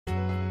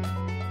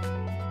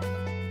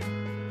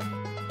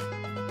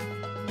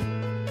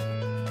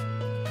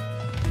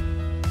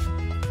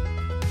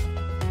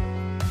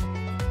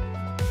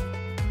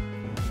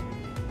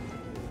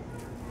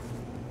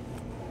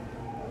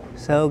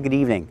So good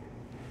evening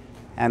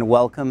and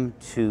welcome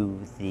to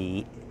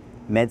the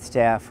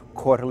MedStaff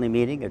quarterly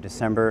meeting of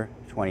December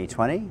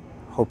 2020.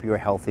 Hope you are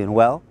healthy and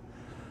well,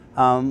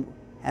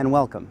 and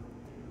welcome.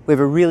 We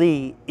have a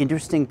really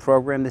interesting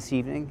program this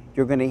evening.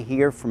 You're going to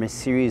hear from a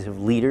series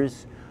of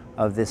leaders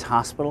of this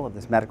hospital, of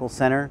this medical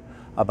center,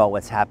 about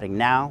what's happening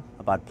now,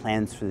 about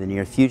plans for the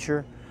near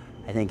future.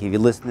 I think if you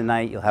listen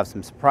tonight, you'll have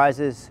some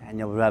surprises and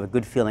you'll have a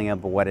good feeling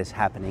about what is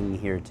happening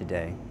here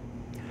today.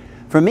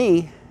 For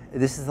me,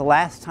 this is the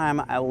last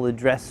time I will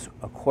address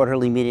a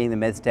quarterly meeting of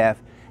the MedStaff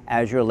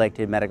as your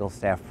elected medical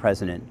staff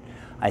president.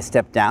 I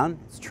stepped down,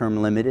 it's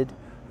term limited,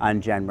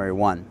 on January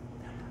 1.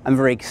 I'm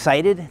very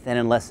excited that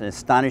unless an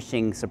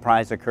astonishing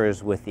surprise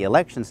occurs with the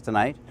elections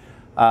tonight,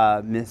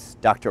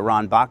 Dr.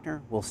 Ron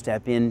Bachner will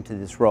step into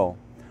this role.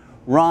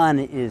 Ron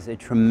is a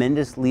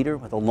tremendous leader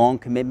with a long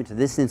commitment to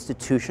this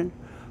institution,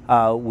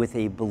 with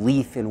a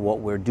belief in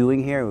what we're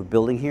doing here, we're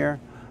building here.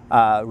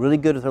 Really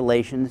good with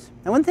relations.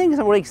 And one thing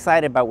I'm really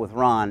excited about with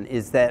Ron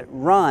is that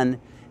Ron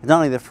is not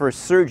only the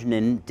first surgeon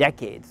in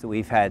decades that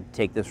we've had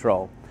take this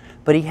role,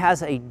 but he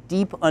has a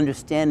deep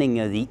understanding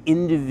of the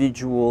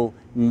individual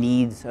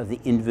needs of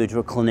the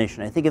individual clinician.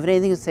 I think if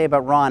anything to say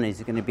about Ron is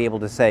he's going to be able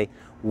to say,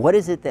 what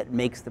is it that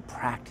makes the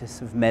practice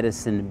of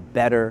medicine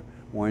better,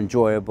 more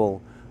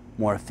enjoyable,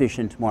 more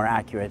efficient, more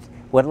accurate?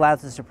 What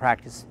allows us to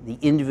practice the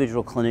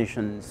individual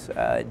clinician's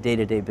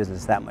day-to-day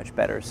business that much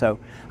better? So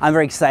I'm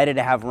very excited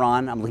to have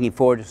Ron. I'm looking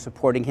forward to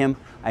supporting him.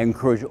 I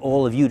encourage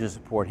all of you to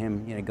support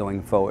him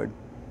going forward.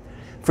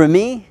 For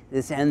me,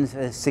 this ends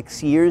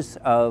 6 years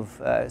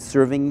of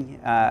serving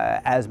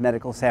as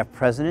medical staff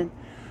president.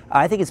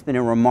 I think it's been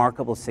a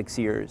remarkable 6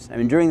 years. I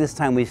mean, during this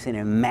time, we've seen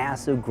a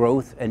massive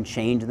growth and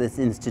change in this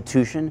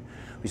institution.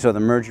 We saw the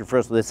merger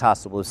first with this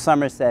hospital with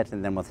Somerset,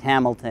 and then with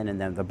Hamilton, and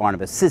then the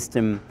Barnabas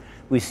system.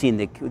 We've seen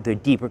the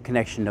deeper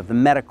connection of the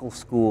medical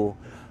school.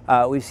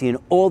 We've seen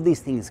all these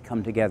things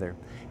come together.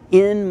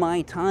 In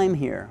my time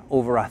here,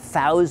 over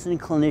 1,000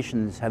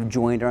 clinicians have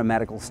joined our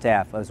medical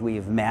staff as we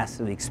have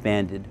massively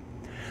expanded.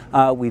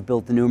 We've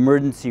built the new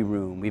emergency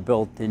room. We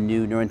built the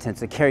new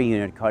neurointensive care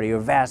unit,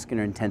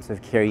 cardiovascular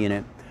intensive care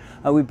unit.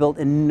 We built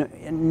a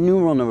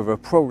innumerable number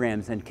of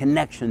programs and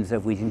connections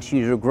that we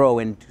continue to grow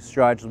and to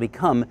strive to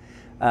become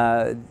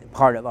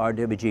part of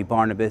RWJUH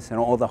Barnabas and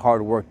all the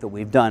hard work that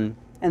we've done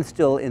and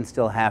still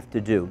have to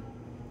do.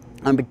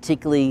 I'm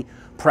particularly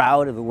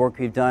proud of the work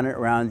we've done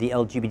around the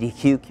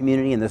LGBTQ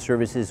community and the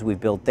services we've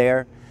built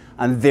there.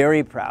 I'm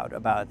very proud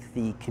about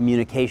the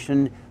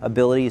communication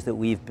abilities that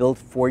we've built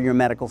for your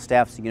medical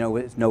staff so you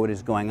know what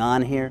is going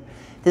on here.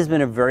 This has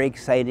been a very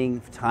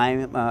exciting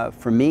time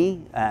for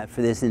me,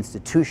 for this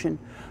institution,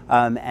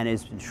 and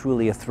it's been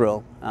truly a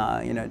thrill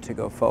to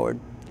go forward.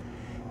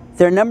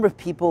 There are a number of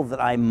people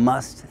that I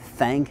must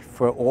thank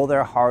for all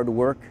their hard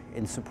work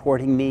in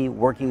supporting me,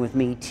 working with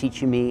me,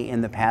 teaching me in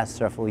the past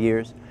several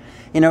years.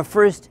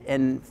 First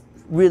and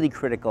really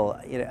critical,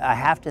 I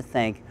have to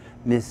thank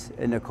Ms.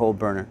 Nicole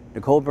Berner.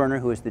 Nicole Berner,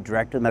 who is the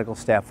Director of the Medical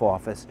Staff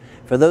Office.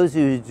 For those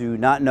who do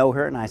not know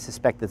her, and I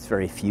suspect that's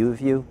very few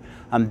of you,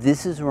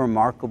 this is a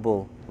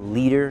remarkable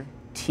leader,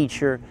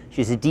 teacher.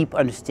 She has a deep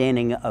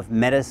understanding of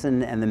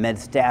medicine and the med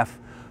staff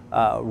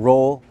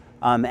role.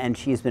 And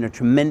she has been a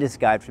tremendous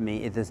guide for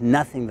me. There's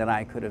nothing that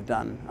I could have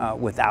done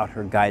without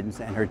her guidance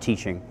and her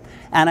teaching.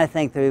 And I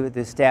thank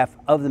the staff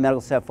of the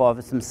Medical Staff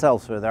Office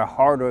themselves for their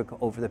hard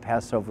work over the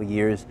past several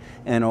years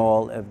and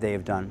all they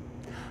have done.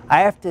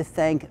 I have to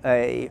thank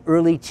an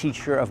early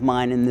teacher of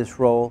mine in this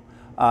role,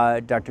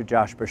 Dr.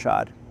 Josh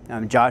Bershad.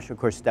 Josh, of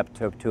course,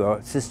 stepped up to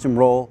a system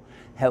role.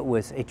 It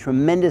was a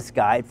tremendous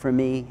guide for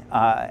me,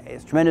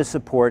 tremendous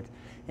support.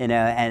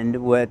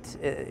 And what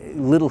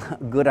little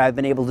good I've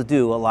been able to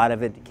do, a lot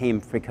of it came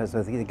because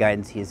of the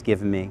guidance he has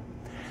given me.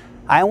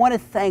 I want to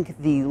thank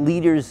the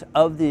leaders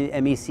of the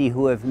MEC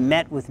who have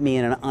met with me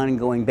on an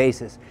ongoing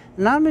basis.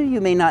 Not many of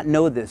you may not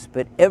know this,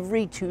 but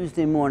every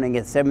Tuesday morning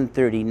at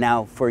 7:30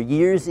 now for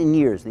years and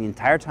years, the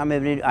entire time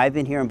I've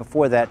been here and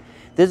before that,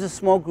 there's a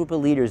small group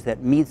of leaders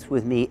that meets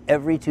with me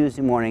every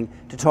Tuesday morning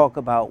to talk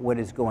about what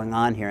is going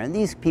on here. And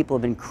these people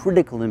have been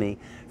critical to me.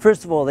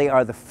 First of all, they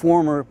are the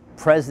former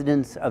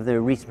presidents of the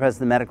recent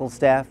president of the medical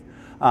staff,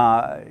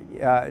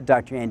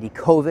 Dr. Andy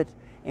Kovic,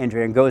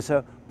 Andrea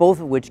Angosa, both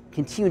of which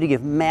continue to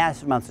give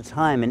massive amounts of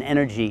time and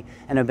energy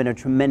and have been a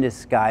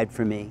tremendous guide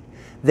for me.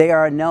 They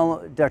are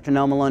Dr.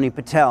 Nel Maloney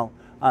Patel,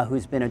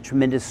 who's been a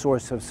tremendous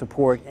source of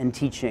support and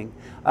teaching.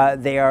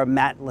 They are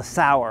Matt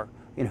Lasauer,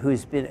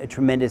 who's been a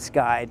tremendous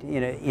guide,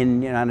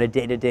 on a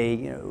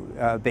day-to-day,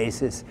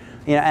 basis.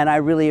 And I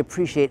really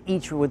appreciate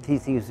each of what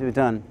these things have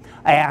done.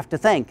 I have to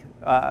thank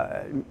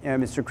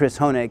Mr. Chris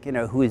Honig,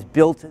 who has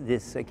built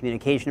this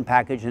communication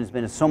package and has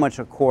been so much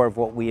a core of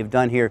what we have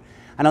done here.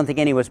 I don't think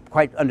any of us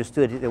quite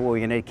understood that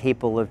we were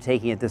capable of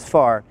taking it this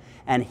far,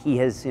 and he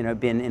has,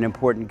 been an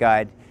important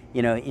guide,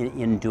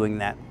 in doing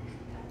that.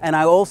 And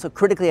I also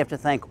critically have to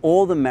thank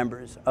all the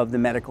members of the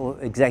Medical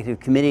Executive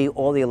Committee,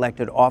 all the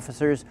elected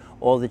officers,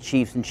 all the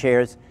chiefs and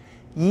chairs.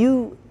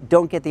 You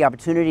don't get the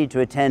opportunity to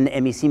attend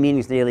MEC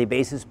meetings on a daily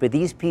basis, but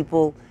these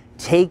people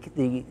take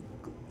the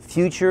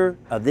future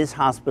of this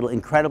hospital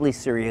incredibly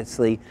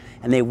seriously,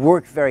 and they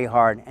work very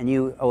hard, and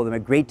you owe them a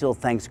great deal of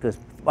thanks, because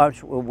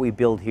much of what we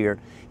build here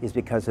is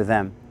because of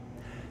them.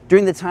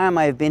 During the time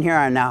I have been here,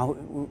 I'm now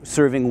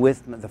serving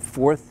with the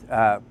fourth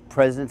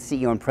president,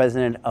 CEO and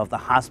president of the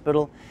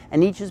hospital,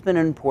 and each has been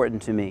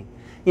important to me.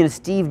 You know,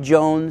 Steve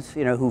Jones,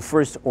 you know, who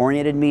first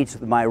oriented me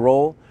to my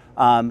role,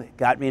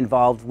 got me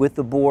involved with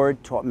the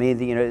board, taught me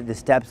the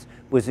steps,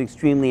 was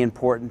extremely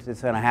important,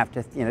 and I have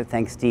to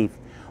thank Steve.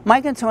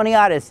 Mike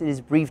Antoniadis, in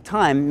his brief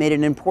time, made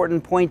an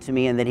important point to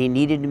me, in that he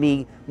needed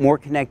me more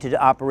connected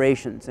to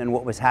operations and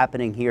what was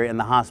happening here in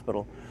the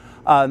hospital,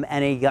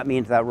 and he got me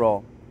into that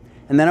role.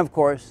 And then, of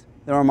course,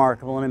 the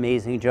remarkable and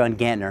amazing John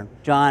Gantner.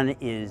 John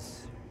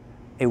is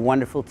a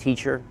wonderful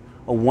teacher,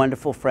 a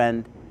wonderful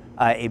friend,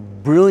 a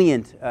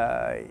brilliant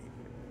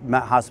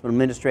hospital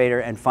administrator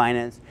and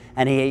finance,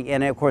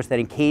 and of course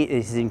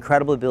his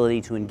incredible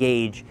ability to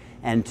engage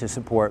and to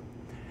support.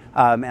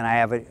 And I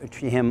have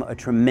him a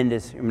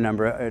tremendous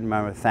number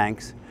of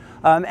thanks.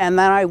 And then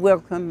I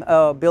welcome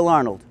Bill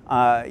Arnold,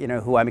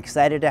 who I'm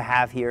excited to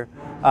have here,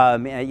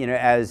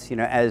 as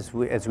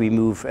we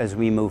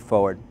move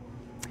forward.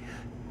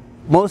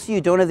 Most of you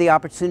don't have the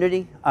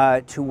opportunity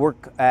to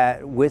work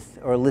with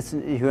or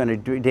listen to on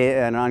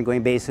an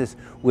ongoing basis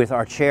with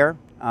our chair,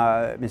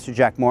 Mr.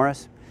 Jack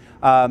Morris.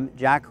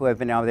 Jack, who I've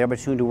been now the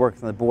opportunity to work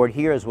on the board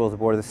here as well as the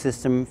board of the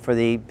system for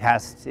the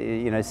past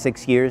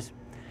 6 years.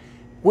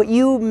 What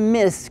you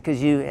miss,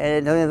 because you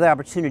don't have the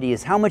opportunity,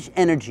 is how much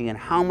energy and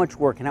how much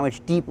work and how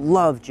much deep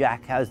love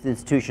Jack has the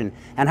institution,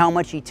 and how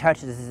much he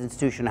touches this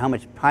institution, how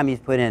much time he's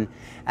put in.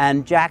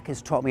 And Jack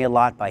has taught me a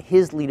lot by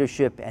his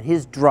leadership and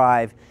his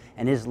drive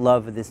and his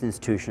love of this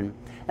institution.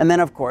 And then,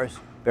 of course,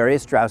 Barry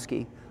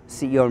Ostrowski,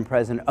 CEO and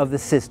president of the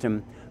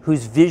system,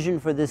 whose vision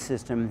for this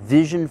system,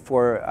 vision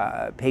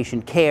for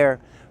patient care,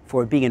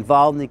 for being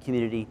involved in the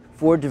community,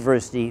 for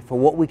diversity, for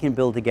what we can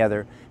build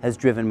together, has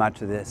driven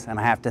much of this. And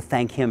I have to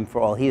thank him for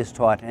all he has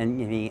taught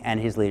and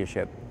his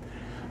leadership.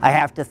 I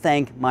have to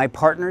thank my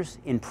partners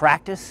in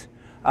practice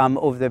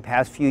over the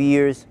past few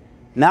years.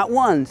 Not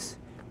once,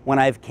 when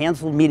I've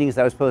canceled meetings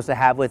I was supposed to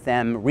have with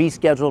them,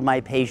 rescheduled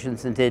my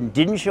patients, and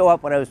didn't show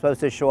up when I was supposed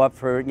to show up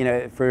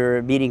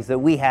for meetings that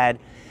we had,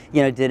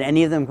 did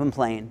any of them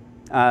complain.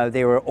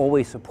 They were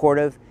always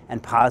supportive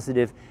and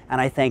positive,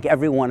 and I thank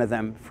every one of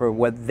them for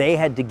what they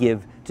had to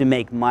give to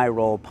make my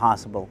role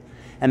possible.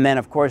 And then,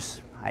 of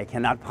course, I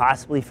cannot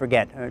possibly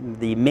forget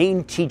the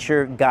main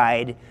teacher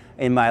guide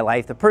in my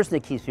life, the person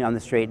that keeps me on the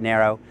straight and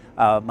narrow,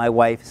 my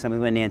wife,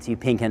 Assemblywoman Nancy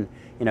Pinkin,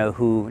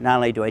 who not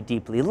only do I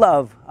deeply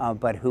love,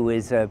 but who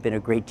has been a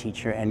great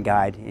teacher and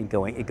guide in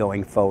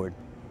going forward.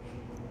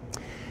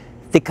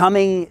 The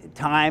coming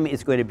time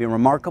is going to be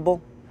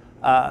remarkable.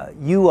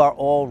 You are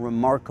all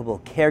remarkable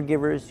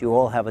caregivers. You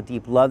all have a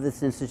deep love of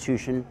this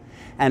institution.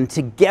 And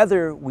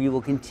together we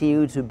will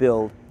continue to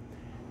build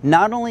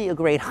not only a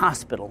great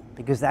hospital,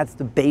 because that's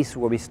the base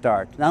where we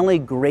start, not only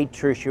great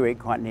tertiary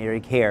quaternary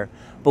care,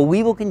 but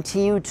we will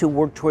continue to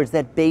work towards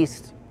that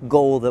base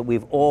goal that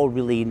we've all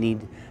really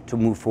need to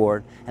move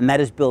forward, and that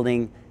is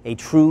building a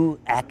true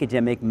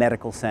academic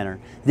medical center.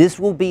 This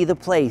will be the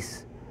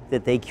place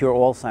that they cure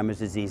Alzheimer's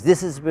disease.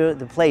 This is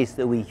the place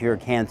that we cure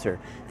cancer.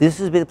 This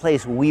will be the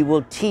place where we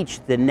will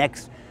teach the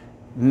next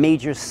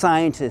major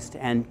scientists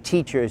and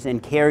teachers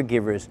and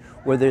caregivers,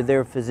 whether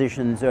they're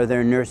physicians or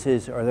they're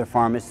nurses or they're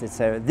pharmacists,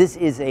 etc. This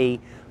is a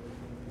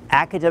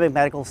academic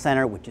medical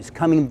center which is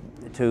coming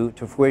to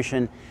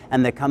fruition,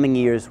 and the coming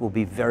years will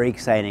be very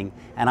exciting.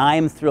 And I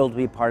am thrilled to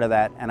be part of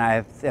that, and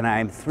I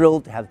am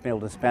thrilled to have been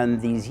able to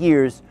spend these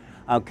years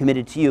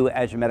committed to you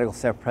as your medical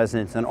staff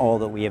presidents and all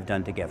that we have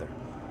done together.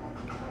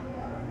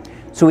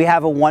 So we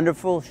have a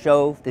wonderful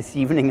show this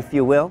evening, if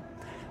you will.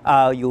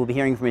 You will be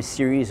hearing from a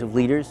series of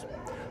leaders.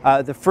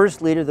 The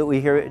first leader that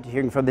we're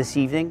hearing from this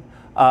evening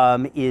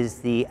is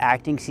the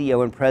acting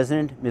CEO and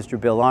president, Mr.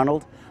 Bill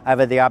Arnold. I've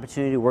had the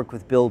opportunity to work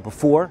with Bill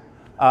before.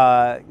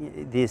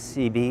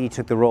 He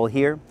took the role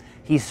here.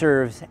 He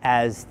serves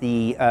as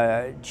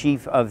the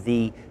chief of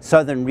the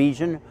southern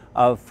region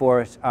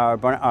for our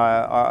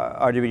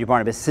RWJUH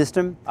Barnabas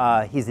system.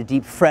 He's a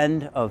deep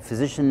friend of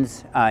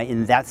physicians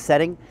in that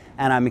setting,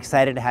 and I'm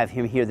excited to have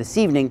him here this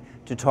evening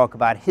to talk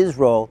about his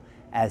role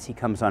as he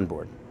comes on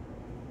board.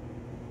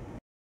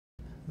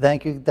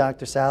 Thank you,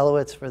 Dr.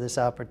 Salwitz, for this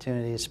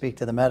opportunity to speak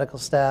to the medical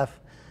staff.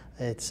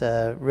 It's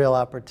a real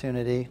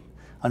opportunity.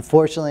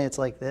 Unfortunately, it's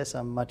like this.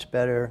 I'm much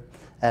better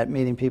at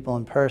meeting people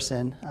in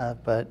person,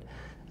 but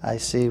I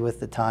see with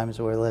the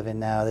times we're living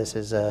now, this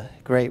is a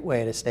great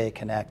way to stay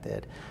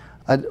connected.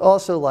 I'd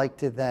also like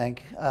to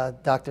thank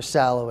Dr.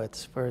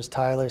 Salwitz for his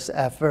tireless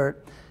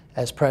effort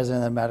as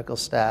president of the medical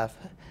staff.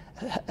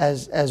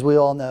 As we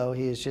all know,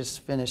 he is just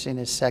finishing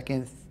his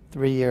second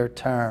three-year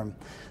term.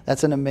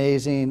 That's an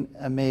amazing,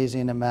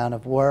 amazing amount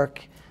of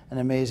work, an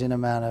amazing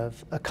amount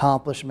of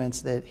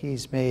accomplishments that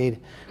he's made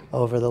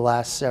over the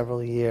last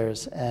several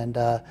years. And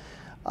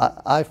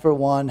I, for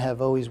one,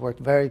 have always worked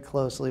very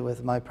closely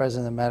with my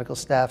president of the medical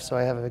staff, so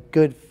I have a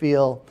good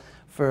feel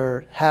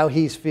for how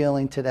he's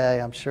feeling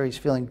today. I'm sure he's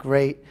feeling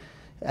great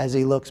as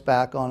he looks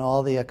back on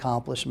all the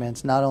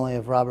accomplishments, not only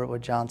of Robert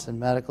Wood Johnson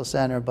Medical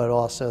Center, but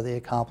also the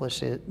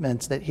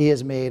accomplishments that he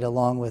has made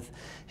along with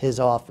his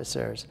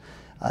officers.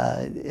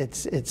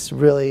 It's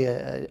really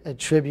a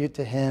tribute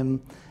to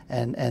him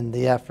and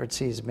the efforts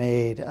he's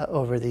made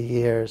over the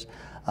years.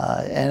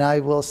 And I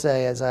will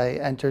say, as I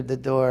entered the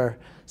door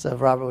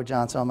of Robert Wood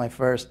Johnson on my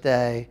first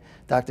day,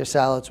 Dr.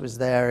 Salwitz was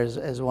there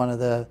as one of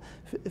the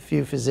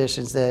few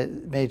physicians that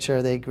made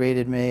sure they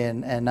greeted me,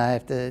 and I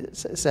have to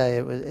say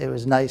it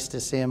was nice to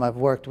see him. I've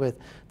worked with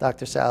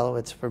Dr.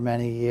 Salwitz for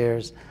many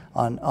years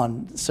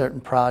on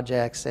certain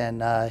projects,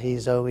 and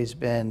he's always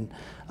been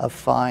a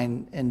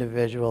fine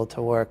individual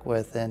to work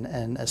with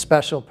and a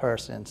special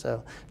person.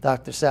 So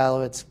Dr.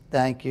 Salwitz,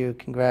 thank you,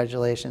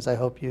 congratulations. I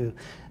hope you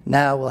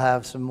now will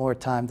have some more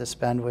time to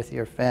spend with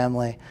your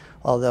family,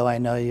 although I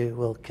know you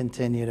will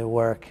continue to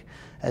work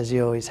as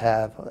you always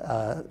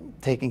have,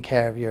 taking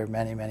care of your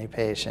many, many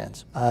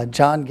patients.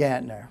 John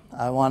Gantner,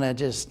 I want to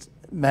just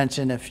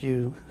mention a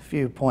few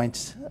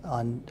points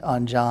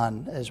on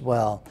John as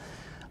well.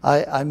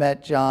 I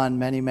met John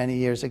many, many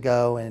years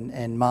ago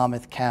in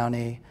Monmouth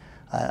County.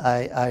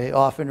 I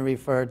often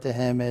referred to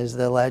him as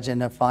the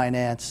legend of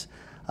finance.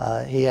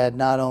 He had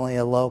not only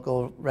a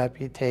local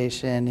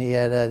reputation, he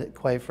had a,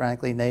 quite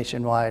frankly,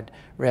 nationwide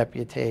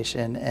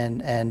reputation,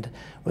 and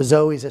was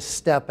always a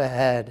step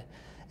ahead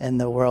in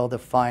the world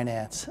of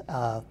finance.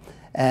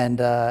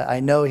 I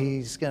know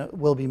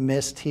will be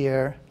missed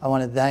here. I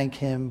want to thank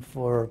him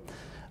for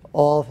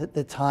all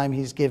the time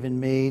he's given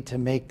me to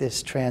make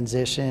this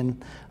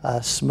transition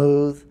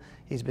smooth.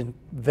 He's been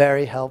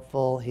very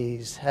helpful.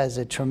 He has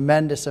a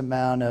tremendous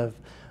amount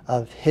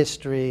of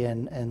history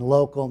and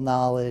local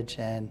knowledge,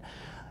 and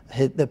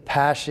the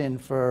passion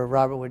for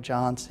Robert Wood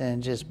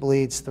Johnson just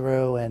bleeds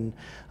through, and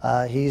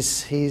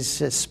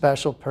he's a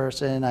special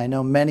person. I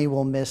know many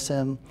will miss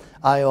him.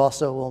 I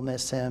also will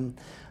miss him.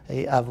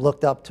 I've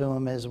looked up to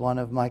him as one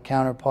of my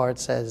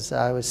counterparts, as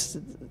I was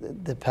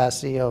the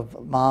past CEO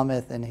of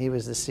Monmouth and he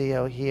was the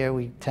CEO here.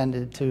 We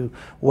tended to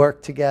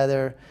work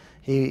together.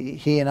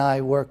 He and I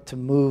worked to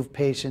move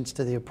patients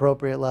to the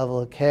appropriate level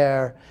of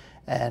care,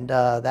 and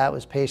that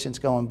was patients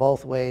going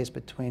both ways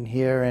between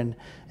here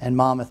and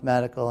Monmouth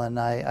Medical, and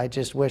I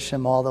just wish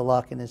him all the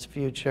luck in his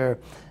future,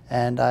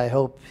 and I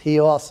hope he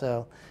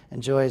also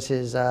enjoys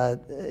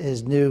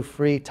his new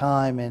free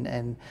time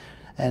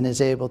and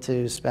is able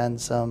to spend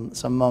some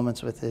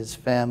moments with his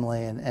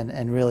family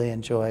and really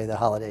enjoy the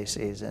holiday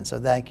season. So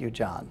thank you,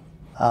 John.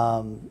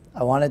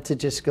 I wanted to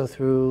just go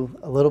through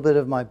a little bit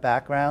of my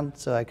background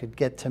so I could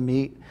get to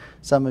meet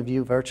some of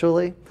you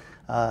virtually.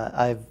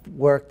 I've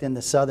worked in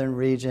the southern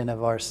region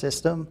of our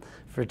system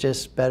for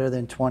just better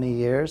than 20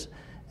 years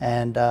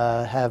and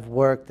have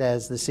worked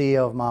as the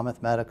CEO of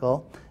Monmouth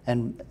Medical,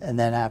 and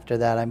then after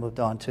that I moved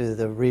on to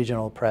the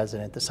regional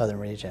president, the southern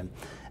region.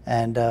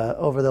 And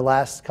over the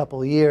last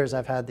couple of years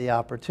I've had the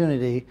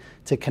opportunity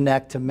to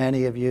connect to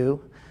many of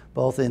you,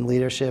 both in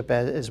leadership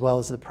as well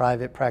as the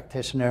private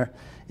practitioner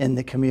in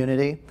the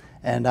community.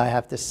 And I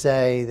have to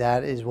say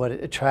that is what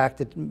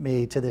attracted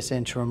me to this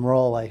interim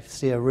role. I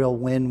see a real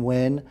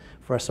win-win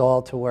for us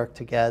all to work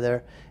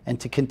together and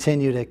to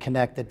continue to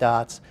connect the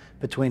dots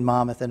between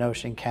Monmouth and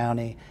Ocean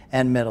County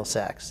and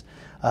Middlesex.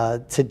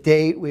 To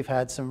date, we've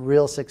had some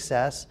real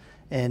success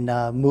in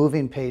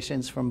moving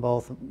patients from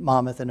both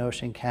Monmouth and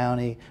Ocean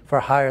County for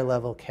higher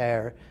level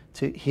care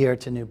here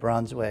to New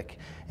Brunswick.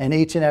 And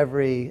each and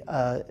every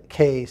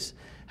case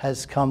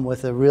has come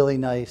with a really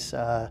nice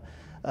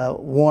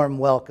warm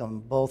welcome,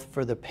 both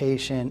for the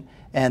patient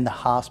and the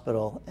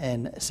hospital,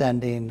 in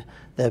sending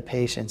the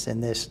patients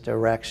in this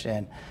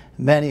direction.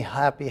 Many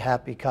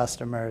happy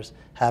customers,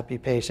 happy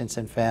patients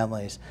and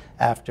families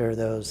after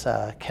those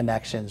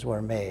connections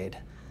were made.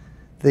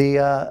 The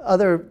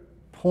other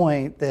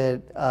point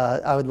that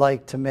I would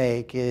like to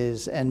make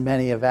is, and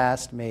many have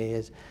asked me,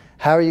 is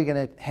how are you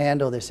going to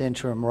handle this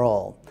interim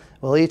role?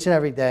 Well, each and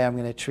every day I'm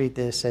going to treat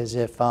this as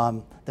if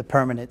I'm the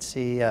permanent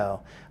CEO.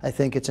 I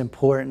think it's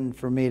important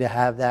for me to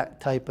have that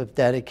type of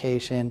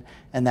dedication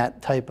and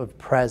that type of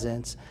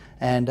presence,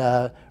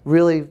 and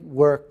really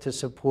work to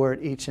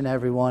support each and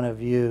every one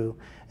of you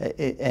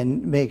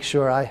and make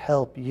sure I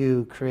help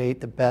you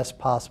create the best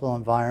possible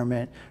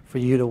environment for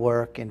you to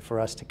work and for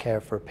us to care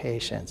for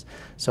patients.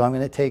 So I'm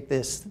going to take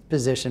this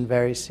position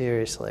very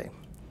seriously.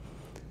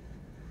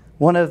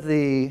 One of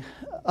the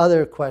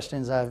other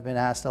questions I've been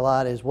asked a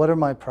lot is, what are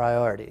my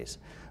priorities?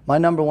 My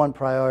number one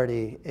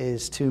priority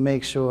is to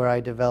make sure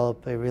I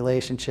develop a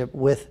relationship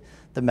with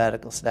the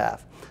medical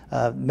staff.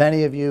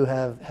 Many of you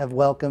have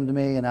welcomed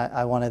me, and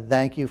I want to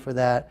thank you for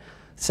that.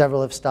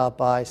 Several have stopped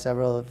by,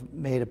 several have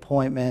made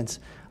appointments.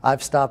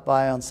 I've stopped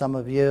by on some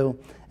of you,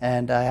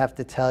 and I have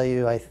to tell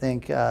you, I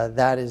think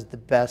that is the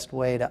best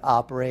way to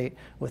operate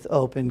with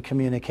open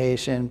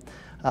communication.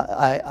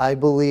 I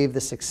believe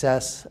the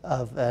success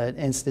of an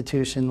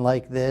institution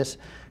like this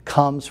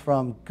comes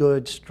from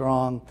good,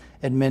 strong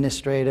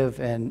administrative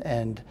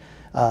and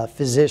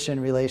physician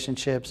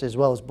relationships, as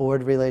well as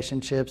board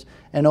relationships,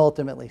 and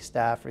ultimately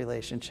staff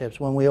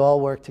relationships. When we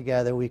all work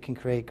together, we can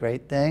create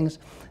great things,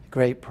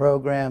 great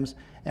programs,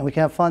 and we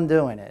can have fun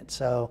doing it.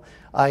 So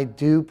I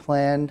do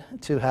plan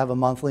to have a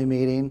monthly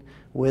meeting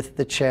with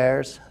the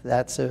chairs.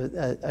 That's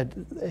a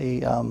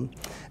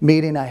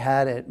meeting I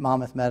had at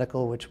Monmouth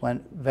Medical, which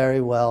went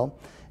very well.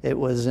 It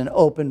was an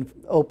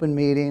open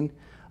meeting.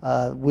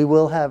 We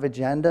will have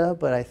agenda,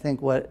 but I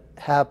think what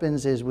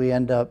happens is we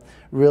end up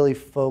really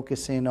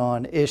focusing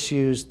on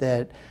issues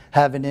that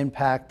have an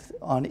impact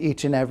on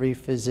each and every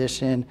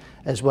physician,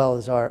 as well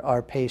as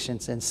our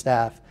patients and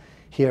staff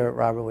here at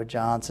Robert Wood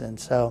Johnson.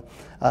 So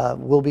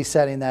we'll be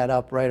setting that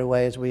up right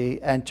away as we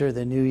enter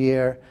the new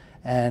year,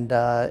 and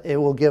it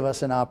will give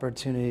us an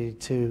opportunity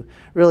to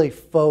really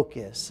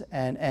focus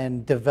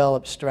and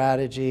develop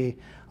strategy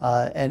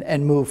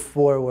and move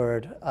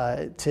forward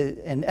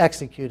in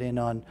executing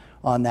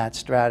on that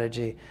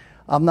strategy.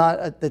 I'm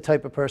not the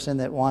type of person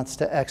that wants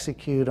to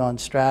execute on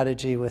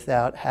strategy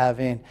without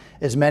having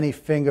as many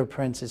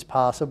fingerprints as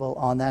possible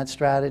on that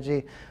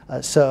strategy.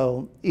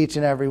 So each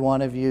and every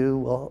one of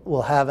you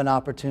will have an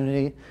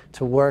opportunity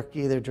to work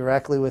either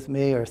directly with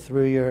me or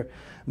through your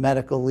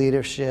medical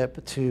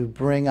leadership to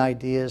bring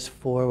ideas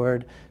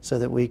forward so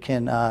that we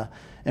can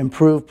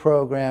improve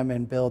program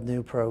and build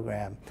new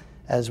program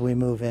as we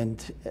move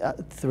into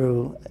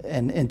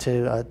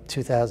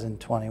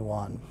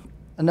 2021.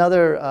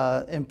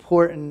 Another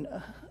important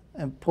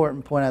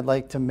point I'd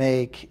like to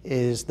make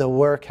is the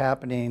work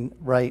happening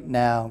right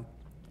now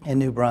in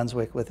New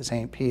Brunswick with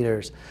St.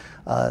 Peter's.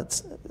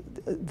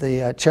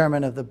 The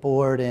chairman of the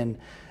board and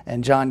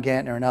John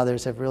Gantner and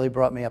others have really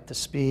brought me up to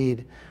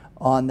speed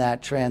on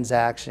that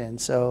transaction.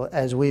 So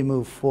as we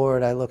move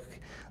forward, I look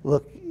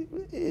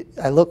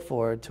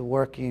forward to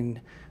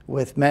working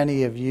with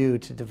many of you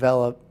to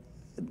develop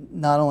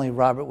not only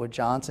Robert Wood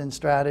Johnson's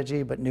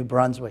strategy, but New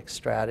Brunswick's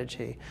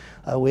strategy.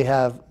 We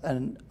have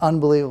an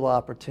unbelievable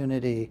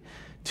opportunity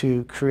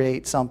to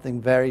create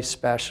something very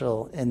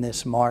special in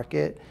this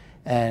market,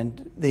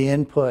 and the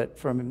input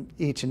from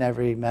each and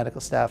every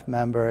medical staff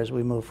member as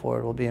we move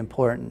forward will be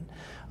important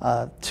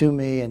to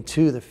me and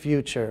to the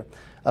future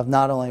of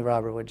not only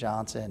Robert Wood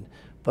Johnson,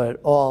 but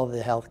all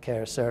the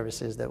healthcare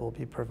services that will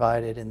be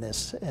provided in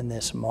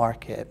this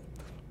market.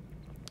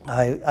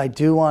 I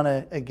do want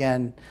to,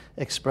 again,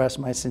 express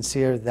my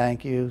sincere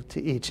thank you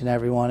to each and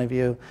every one of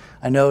you.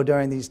 I know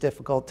during these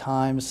difficult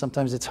times,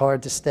 sometimes it's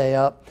hard to stay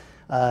up.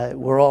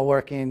 We're all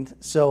working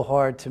so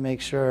hard to make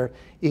sure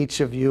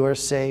each of you are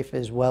safe,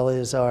 as well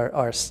as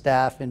our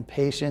staff and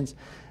patients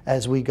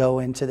as we go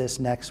into this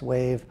next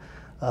wave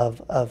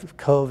of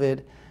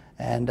COVID.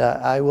 And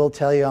I will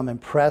tell you, I'm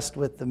impressed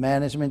with the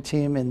management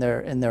team in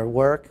their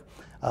work.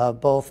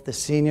 Both the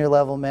senior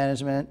level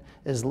management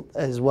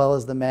as well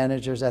as the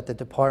managers at the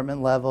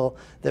department level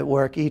that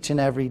work each and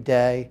every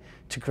day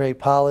to create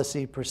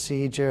policy,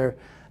 procedure,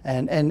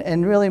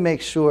 and really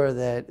make sure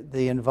that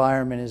the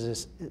environment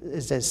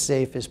is as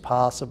safe as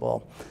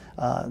possible.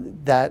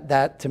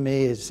 That to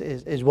me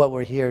is what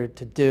we're here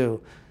to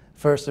do.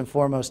 First and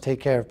foremost, take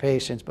care of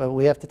patients, but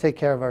we have to take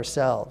care of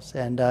ourselves.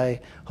 And I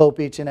hope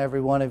each and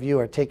every one of you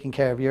are taking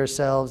care of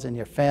yourselves and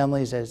your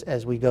families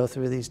as we go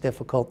through these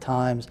difficult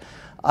times.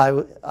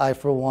 I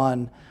for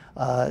one,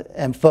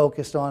 am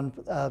focused on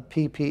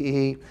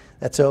PPE.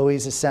 That's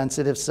always a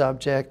sensitive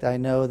subject. I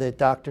know that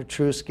Dr.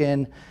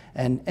 Trooskin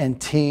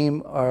and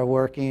team are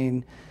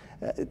working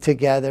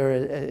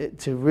together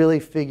to really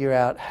figure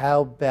out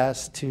how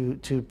best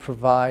to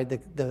provide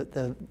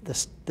the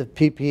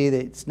PPE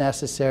that's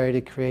necessary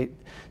to create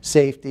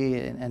safety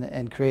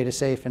and create a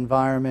safe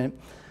environment.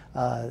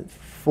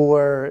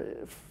 For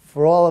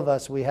all of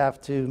us, we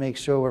have to make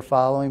sure we're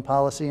following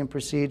policy and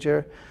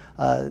procedure.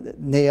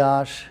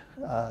 NIOSH,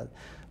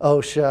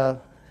 OSHA,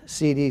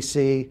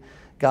 CDC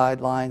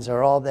guidelines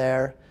are all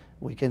there.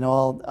 We can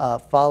all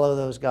follow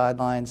those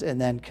guidelines and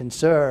then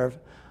conserve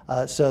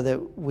so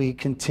that we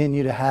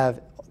continue to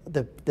have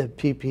the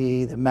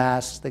PPE, the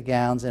masks, the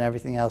gowns, and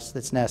everything else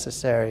that's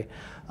necessary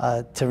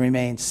to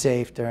remain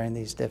safe during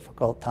these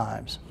difficult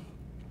times.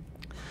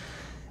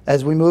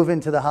 As we move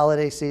into the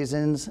holiday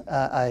seasons,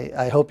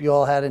 I hope you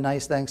all had a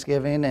nice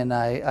Thanksgiving, and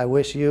I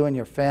wish you and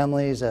your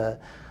families a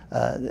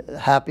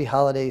happy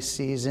holiday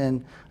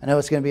season. I know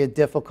it's going to be a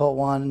difficult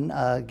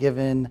one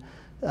given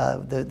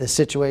the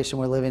situation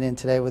we're living in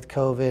today with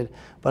COVID,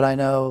 but I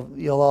know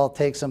you'll all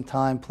take some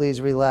time. Please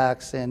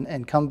relax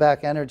and come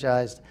back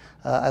energized.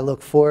 I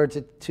look forward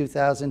to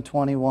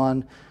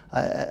 2021.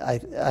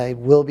 I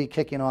will be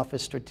kicking off a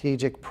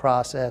strategic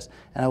process,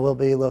 and I will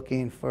be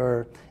looking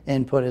for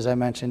input, as I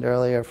mentioned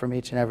earlier, from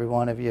each and every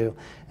one of you.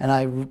 And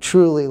I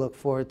truly look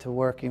forward to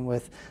working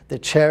with the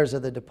chairs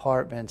of the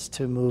departments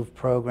to move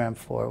program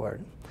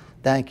forward.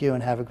 Thank you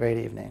and have a great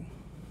evening.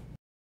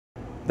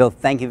 Bill,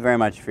 thank you very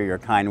much for your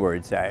kind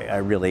words. I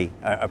really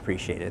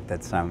appreciate it.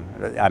 That's I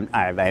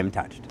am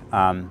touched.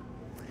 I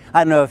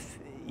don't know if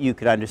you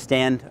could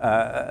understand,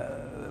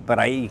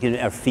 but you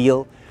can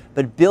feel.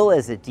 But Bill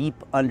has a deep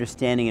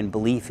understanding and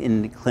belief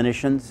in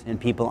clinicians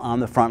and people on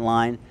the front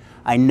line.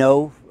 I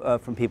know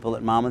from people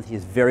at Monmouth he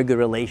has very good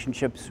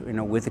relationships,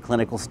 with the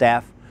clinical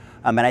staff,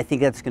 and I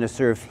think that's going to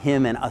serve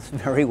him and us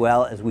very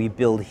well as we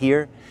build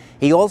here.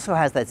 He also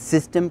has that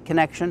system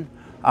connection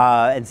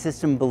and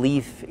system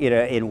belief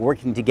in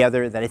working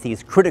together that I think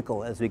is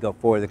critical as we go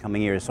forward the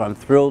coming years. So I'm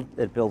thrilled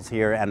that Bill's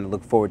here and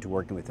look forward to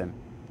working with him.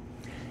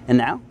 And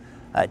now,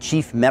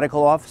 Chief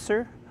Medical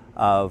Officer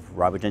of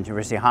RWJUH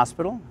University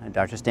Hospital,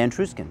 Dr. Stan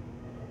Trooskin.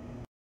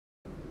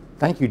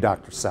 Thank you,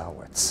 Dr.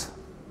 Salwitz.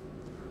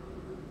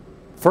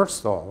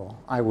 First of all,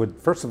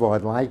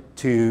 I'd like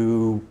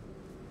to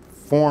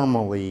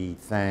formally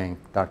thank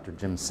Dr.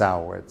 Jim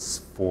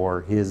Salwitz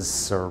for his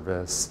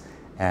service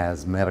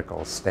as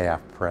medical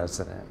staff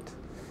president.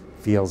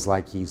 Feels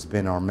like he's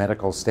been our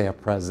medical staff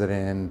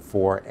president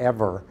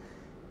forever,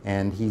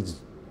 and he's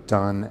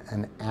done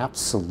an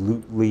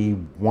absolutely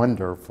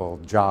wonderful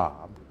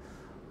job.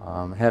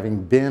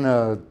 Having been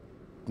a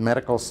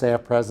medical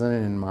staff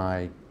president in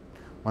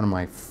one of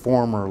my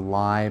former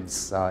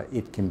lives,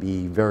 it can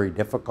be very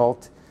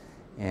difficult,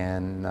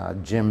 and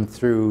Jim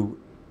threw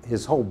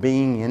his whole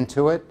being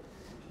into it,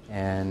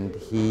 and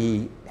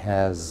he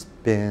has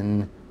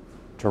been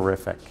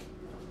terrific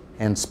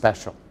and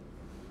special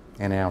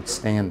and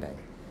outstanding.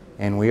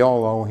 And we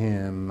all owe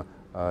him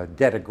a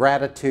debt of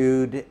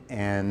gratitude,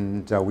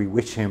 and we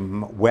wish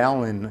him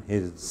well in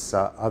his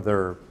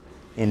other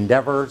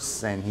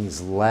endeavors, and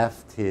he's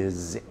left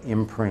his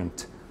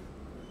imprint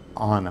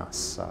on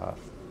us.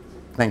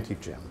 Thank you,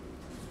 Jim.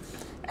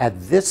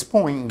 At this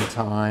point in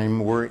time,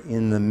 we're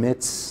in the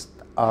midst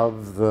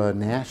of the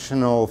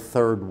national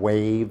third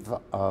wave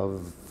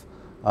of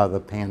the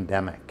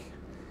pandemic.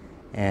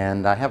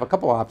 And I have a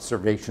couple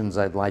observations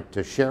I'd like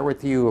to share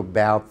with you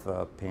about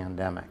the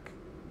pandemic.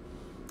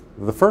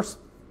 The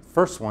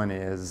first one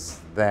is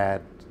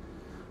that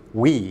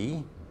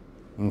we,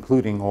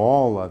 including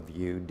all of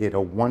you, did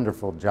a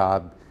wonderful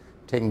job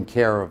taking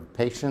care of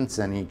patients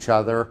and each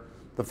other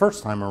the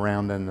first time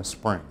around in the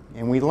spring.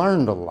 And we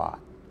learned a lot.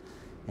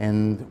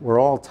 And we're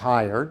all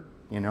tired,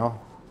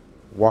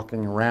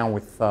 walking around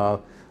with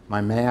my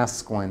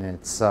mask when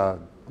it's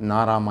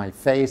not on my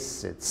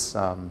face, it's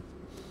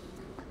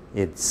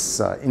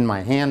in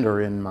my hand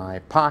or in my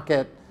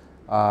pocket.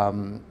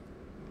 Our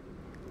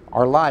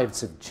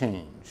lives have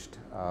changed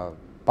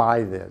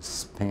by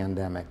this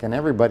pandemic, and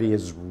everybody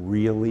is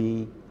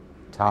really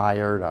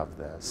tired of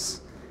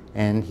this.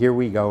 And here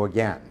we go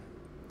again.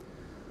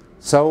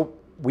 So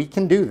we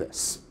can do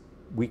this.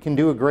 We can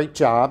do a great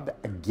job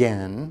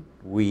again.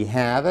 We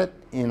have it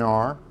in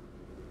our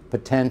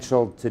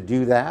potential to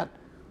do that.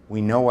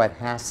 We know what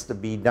has to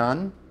be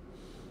done.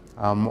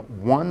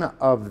 One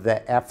of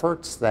the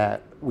efforts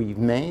that we've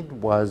made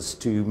was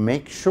to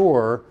make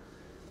sure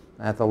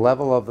at the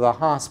level of the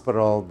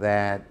hospital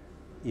that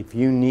if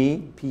you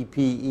need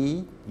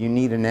PPE, you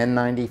need an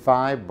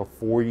N95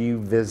 before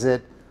you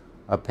visit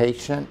a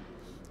patient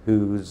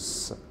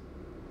who's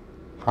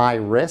high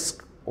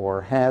risk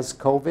or has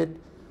COVID.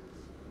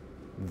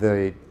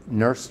 The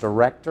nurse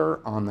director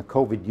on the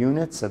COVID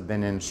units have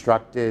been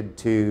instructed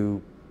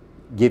to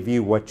give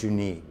you what you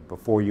need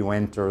before you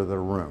enter the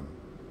room.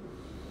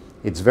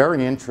 It's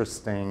very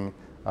interesting.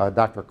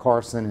 Dr.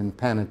 Carson and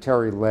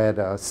Panettiere led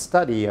a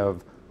study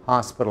of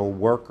hospital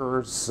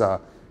workers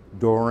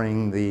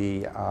during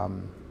the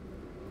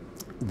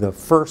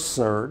first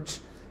surge,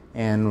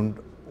 and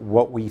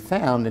what we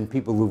found in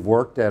people who've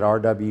worked at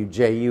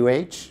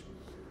RWJUH,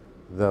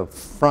 the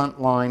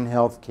frontline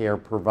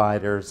healthcare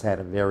providers had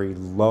a very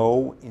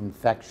low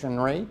infection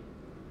rate,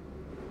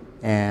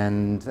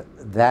 and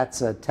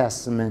that's a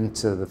testament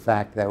to the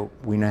fact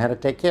that we know how to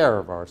take care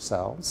of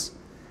ourselves,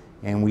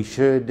 and we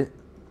should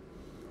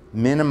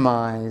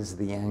minimize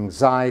the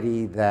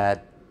anxiety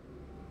that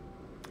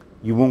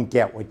you won't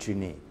get what you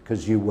need,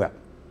 because you will.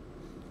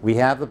 We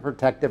have the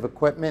protective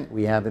equipment,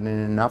 we have it in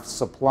enough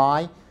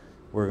supply,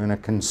 we're going to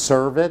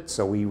conserve it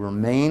so we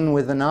remain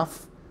with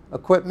enough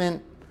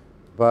equipment.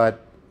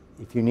 But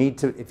if you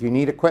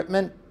need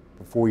equipment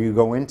before you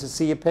go in to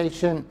see a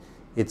patient,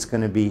 it's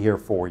going to be here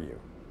for you.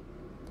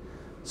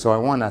 So I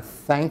want to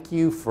thank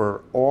you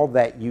for all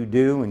that you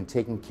do in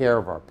taking care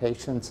of our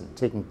patients and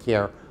taking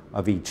care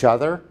of each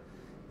other.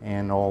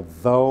 And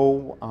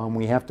although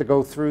we have to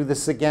go through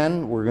this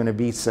again, we're going to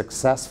be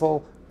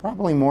successful,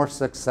 probably more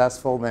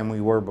successful than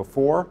we were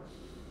before.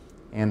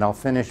 And I'll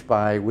finish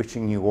by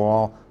wishing you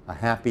all a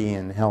happy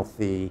and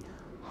healthy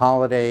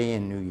holiday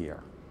and New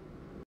Year.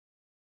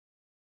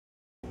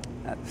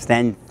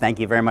 Stan, thank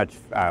you very much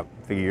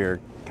for your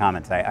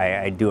comments.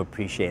 I do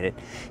appreciate it.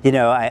 You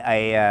know,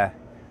 I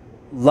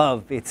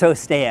love, it's so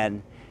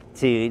Stan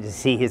to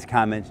see his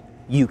comments,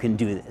 you can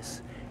do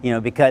this. You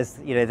know, because,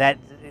 you know, that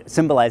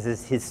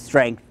symbolizes his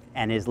strength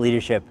and his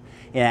leadership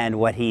and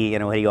what he,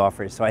 what he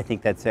offers. So I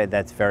think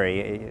that's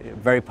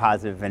very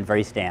positive and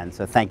very Stan.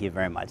 So thank you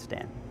very much,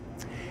 Stan.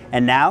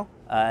 And now,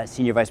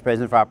 Senior Vice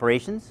President for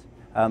Operations,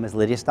 Ms.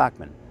 Lydia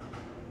Stockman.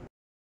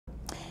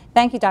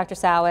 Thank you, Dr.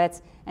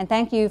 Salwitz, and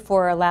thank you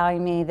for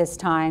allowing me this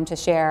time to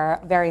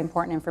share very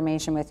important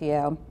information with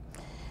you.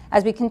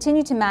 As we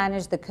continue to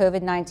manage the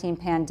COVID-19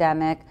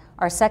 pandemic,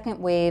 our second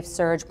wave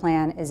surge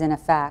plan is in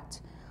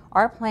effect.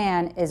 Our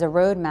plan is a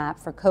roadmap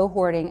for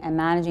cohorting and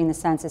managing the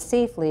census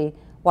safely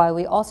while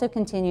we also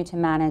continue to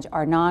manage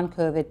our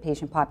non-COVID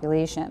patient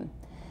population.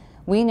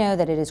 We know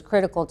that it is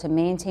critical to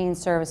maintain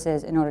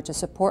services in order to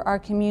support our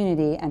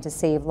community and to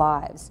save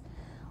lives.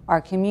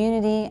 Our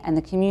community and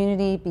the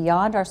community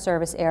beyond our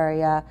service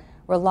area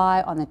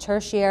rely on the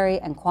tertiary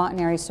and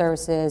quaternary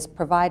services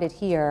provided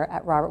here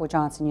at Robert Wood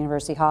Johnson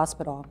University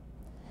Hospital.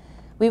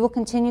 We will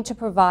continue to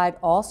provide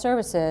all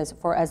services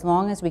for as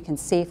long as we can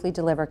safely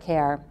deliver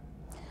care.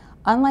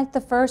 Unlike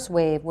the first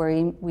wave,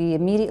 where we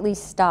immediately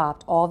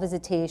stopped all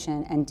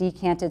visitation and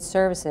decanted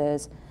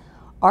services,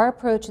 our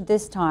approach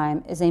this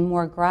time is a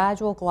more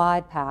gradual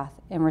glide path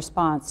in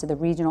response to the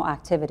regional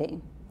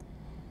activity.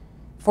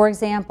 For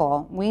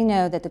example, we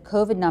know that the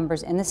COVID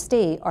numbers in the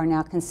state are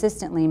now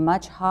consistently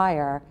much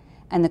higher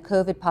and the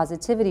COVID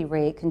positivity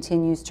rate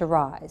continues to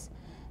rise.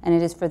 And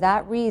it is for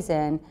that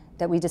reason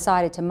that we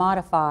decided to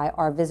modify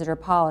our visitor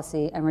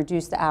policy and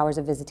reduce the hours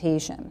of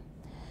visitation.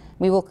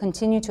 We will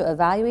continue to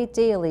evaluate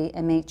daily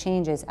and make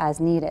changes as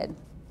needed.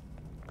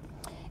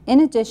 In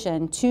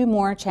addition, two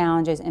more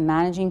challenges in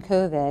managing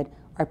COVID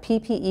are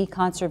PPE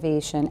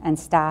conservation and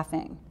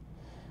staffing.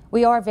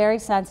 We are very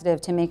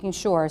sensitive to making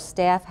sure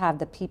staff have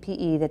the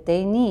PPE that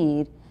they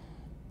need,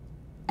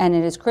 and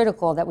it is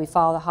critical that we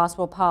follow the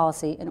hospital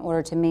policy in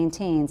order to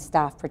maintain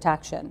staff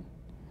protection.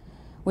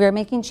 We are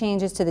making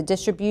changes to the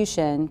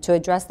distribution to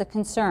address the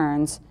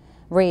concerns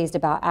raised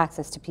about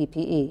access to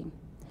PPE.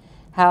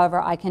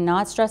 However, I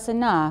cannot stress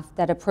enough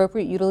that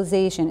appropriate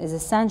utilization is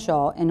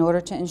essential in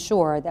order to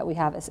ensure that we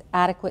have an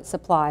adequate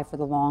supply for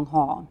the long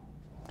haul.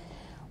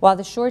 While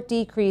the short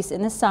decrease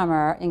in the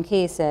summer in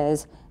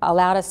cases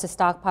allowed us to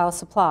stockpile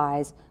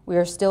supplies, we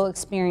are still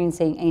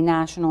experiencing a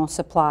national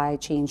supply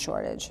chain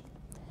shortage.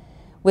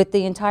 With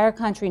the entire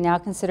country now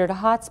considered a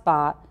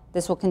hotspot,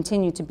 this will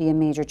continue to be a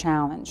major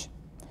challenge.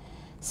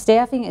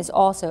 Staffing is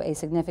also a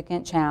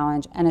significant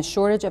challenge, and a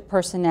shortage of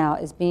personnel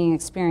is being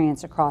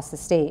experienced across the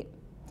state.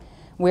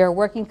 We are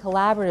working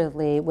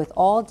collaboratively with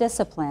all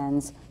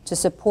disciplines to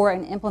support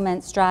and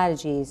implement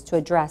strategies to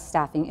address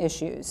staffing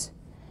issues.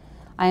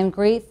 I am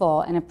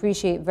grateful and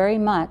appreciate very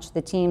much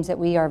the teams that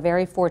we are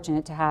very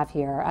fortunate to have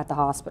here at the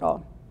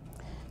hospital.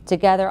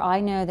 Together,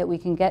 I know that we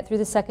can get through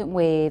the second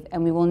wave,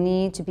 and we will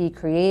need to be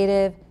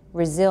creative,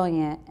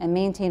 resilient, and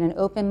maintain an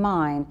open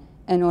mind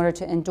in order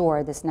to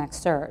endure this next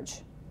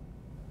surge.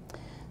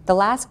 The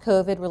last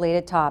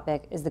COVID-related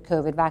topic is the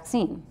COVID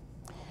vaccine.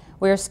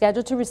 We are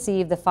scheduled to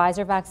receive the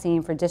Pfizer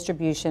vaccine for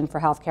distribution for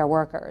healthcare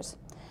workers.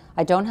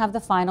 I don't have the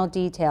final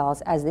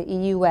details as the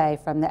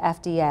EUA from the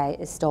FDA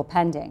is still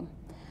pending.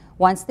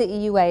 Once the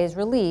EUA is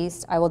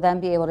released, I will then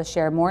be able to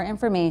share more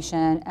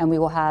information, and we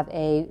will have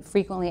a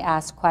frequently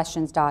asked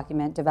questions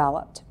document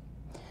developed.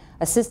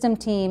 A system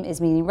team is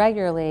meeting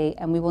regularly,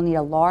 and we will need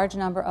a large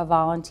number of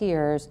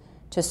volunteers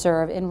to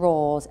serve in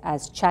roles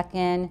as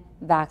check-in,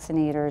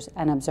 vaccinators,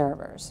 and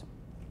observers.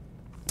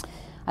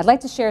 I'd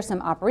like to share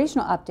some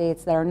operational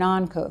updates that are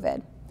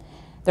non-COVID.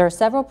 There are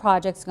several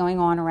projects going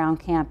on around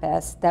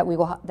campus that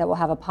will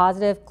have a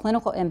positive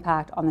clinical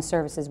impact on the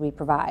services we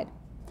provide.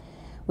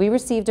 We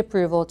received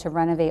approval to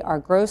renovate our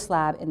gross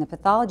lab in the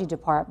pathology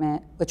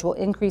department, which will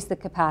increase the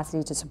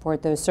capacity to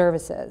support those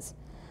services.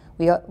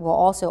 We will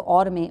also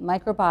automate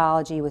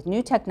microbiology with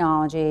new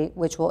technology,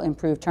 which will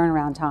improve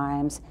turnaround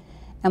times.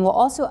 And we'll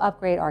also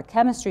upgrade our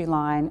chemistry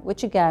line,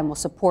 which again will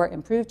support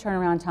improved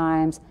turnaround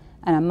times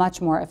and a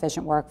much more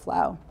efficient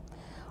workflow.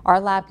 Our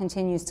lab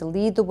continues to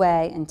lead the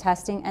way in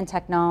testing and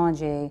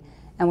technology,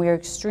 and we are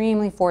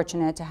extremely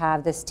fortunate to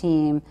have this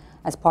team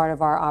as part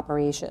of our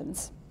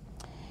operations.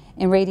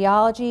 In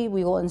radiology,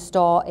 we will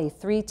install a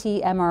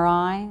 3T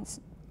MRI,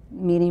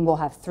 meaning we'll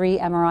have 3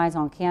 MRIs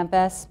on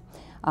campus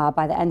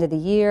by the end of the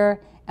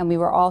year, and we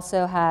will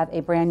also have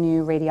a brand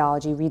new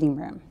radiology reading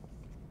room.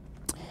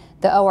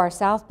 The OR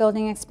South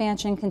building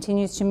expansion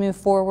continues to move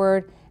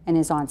forward and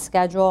is on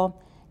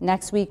schedule.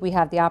 Next week, we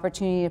have the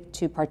opportunity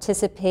to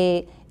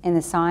participate in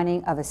the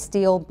signing of a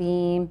steel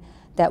beam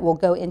that will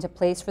go into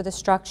place for the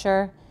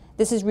structure.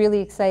 This is really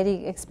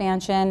exciting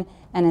expansion,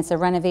 and it's a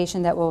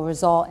renovation that will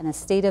result in a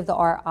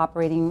state-of-the-art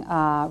operating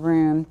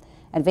room,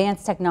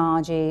 advanced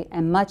technology,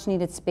 and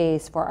much-needed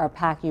space for our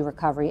PACU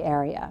recovery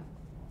area.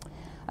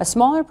 A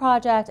smaller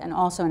project and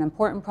also an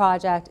important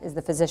project is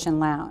the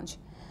physician lounge.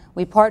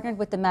 We partnered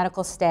with the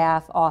medical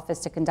staff office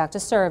to conduct a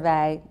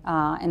survey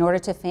in order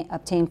to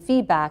obtain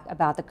feedback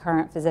about the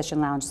current physician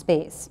lounge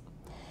space.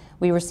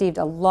 We received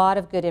a lot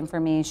of good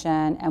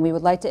information, and we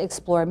would like to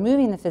explore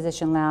moving the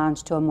physician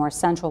lounge to a more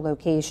central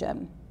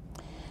location.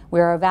 We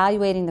are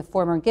evaluating the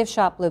former gift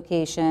shop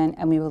location,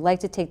 and we would like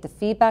to take the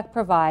feedback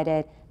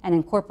provided and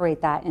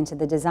incorporate that into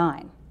the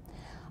design.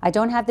 I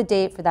don't have the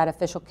date for that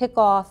official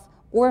kickoff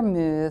or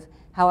move.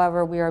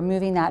 However, we are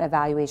moving that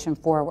evaluation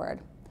forward.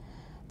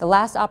 The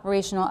last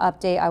operational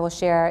update I will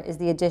share is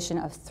the addition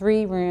of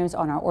 3 rooms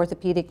on our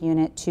orthopedic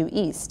unit 2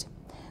 East.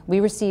 We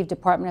received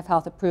Department of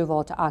Health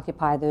approval to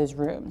occupy those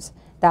rooms.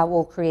 That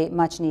will create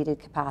much needed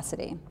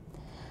capacity.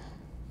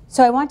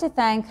 So I want to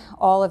thank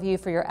all of you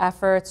for your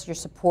efforts, your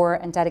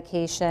support, and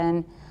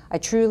dedication. I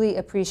truly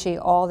appreciate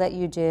all that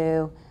you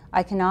do.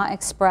 I cannot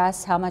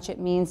express how much it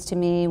means to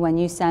me when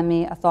you send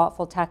me a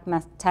thoughtful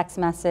text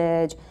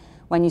message,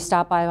 when you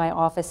stop by my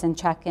office and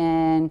check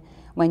in,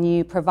 when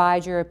you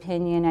provide your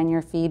opinion and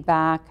your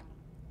feedback.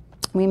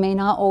 We may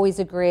not always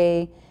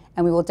agree,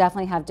 and we will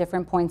definitely have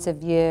different points of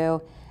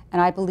view,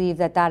 and I believe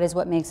that that is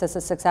what makes us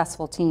a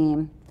successful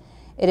team.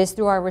 It is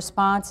through our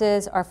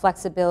responses, our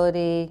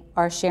flexibility,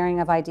 our sharing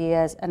of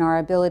ideas, and our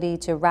ability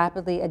to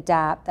rapidly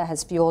adapt that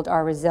has fueled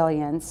our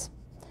resilience.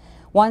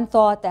 One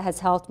thought that has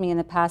helped me in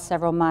the past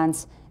several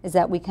months is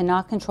that we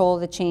cannot control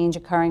the change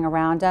occurring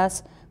around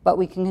us, but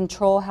we can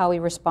control how we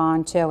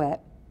respond to it.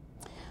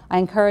 I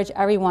encourage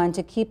everyone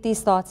to keep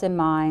these thoughts in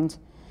mind,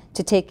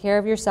 to take care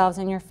of yourselves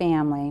and your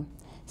family.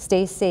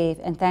 Stay safe,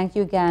 and thank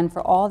you again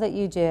for all that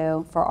you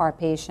do for our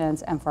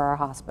patients and for our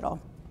hospital.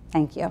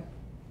 Thank you.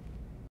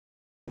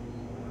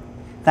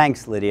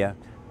 Thanks, Lydia.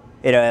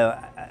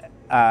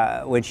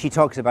 When she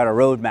talks about a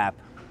roadmap,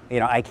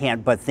 I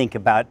can't but think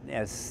about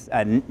as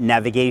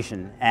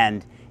navigation.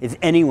 And if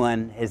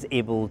anyone is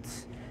able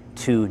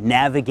to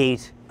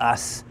navigate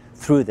us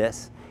through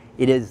this,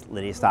 it is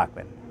Lydia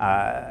Stockman.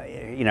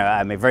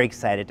 I'm very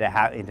excited to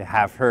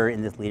have her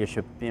in this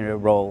leadership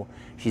role.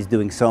 She's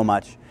doing so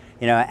much.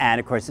 And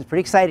of course, it's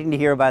pretty exciting to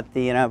hear about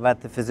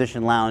the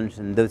physician lounge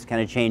and those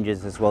kind of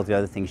changes, as well as the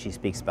other things she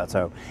speaks about.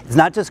 So it's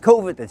not just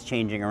COVID that's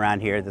changing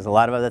around here. There's a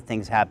lot of other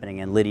things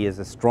happening, and Lydia is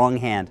a strong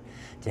hand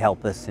to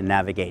help us to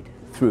navigate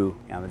through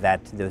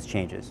those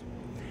changes.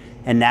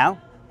 And now,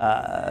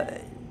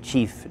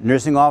 Chief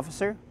Nursing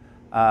Officer,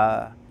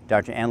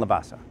 Dr.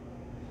 LoBasso.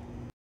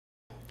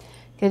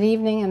 Good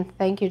evening, and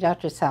thank you,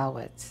 Dr.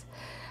 Salwitz.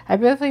 I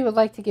briefly would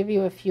like to give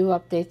you a few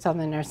updates on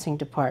the nursing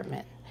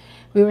department.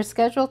 We were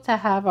scheduled to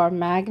have our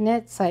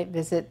magnet site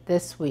visit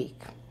this week.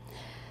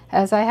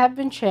 As I have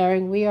been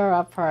sharing, we are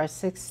up for our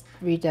 6th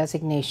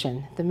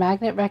redesignation. The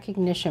Magnet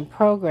Recognition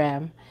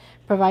Program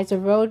provides a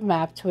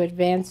roadmap to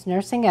advance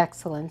nursing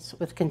excellence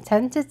with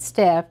contented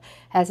staff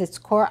as its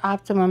core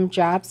optimum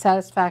job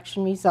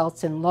satisfaction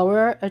results in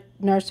lower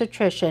nurse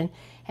attrition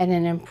and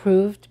an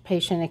improved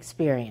patient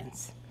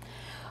experience.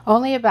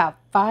 Only about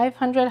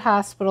 500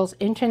 hospitals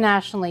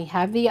internationally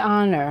have the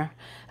honor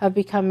of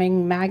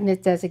becoming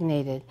magnet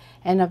designated,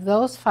 and of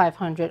those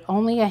 500,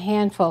 only a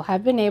handful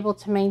have been able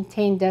to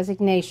maintain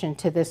designation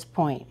to this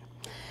point.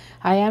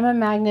 I am a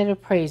magnet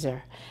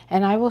appraiser,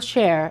 and I will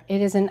share it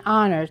is an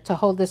honor to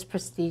hold this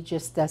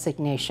prestigious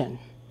designation.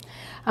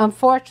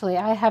 Unfortunately,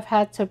 I have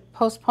had to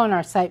postpone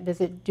our site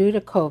visit due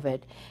to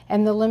COVID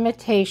and the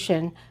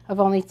limitation of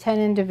only 10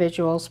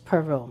 individuals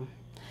per room.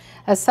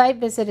 A site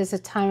visit is a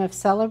time of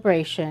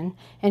celebration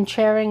and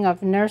sharing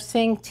of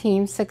nursing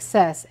team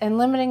success, and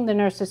limiting the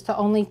nurses to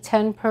only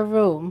 10 per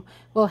room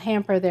will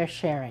hamper their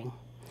sharing.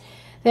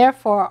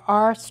 Therefore,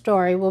 our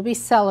story will be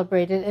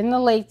celebrated in the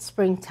late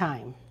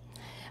springtime.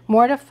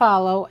 More to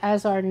follow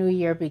as our new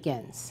year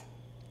begins.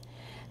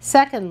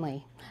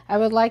 Secondly, I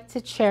would like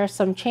to share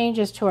some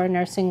changes to our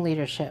nursing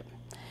leadership.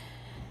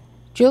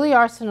 Julie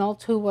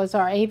Arnold, who was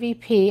our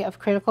AVP of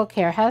Critical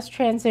Care, has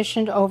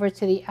transitioned over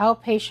to the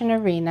outpatient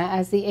arena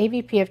as the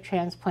AVP of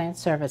Transplant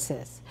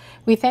Services.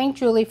 We thank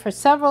Julie for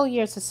several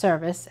years of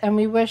service, and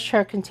we wish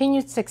her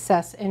continued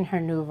success in her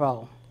new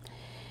role.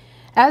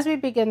 As we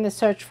begin the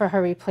search for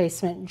her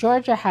replacement,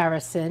 Georgia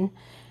Harrison,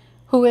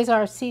 who is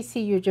our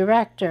CCU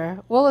Director,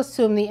 will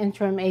assume the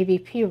interim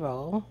AVP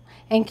role,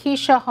 and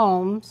Keisha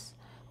Holmes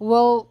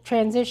will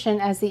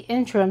transition as the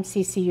interim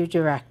CCU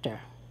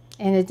Director.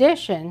 In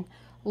addition,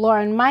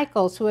 Lauren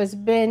Michaels, who has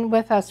been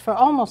with us for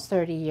almost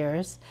 30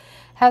 years,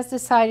 has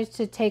decided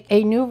to take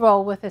a new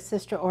role with a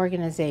sister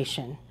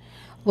organization.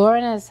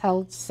 Lauren has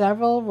held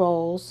several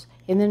roles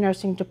in the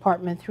nursing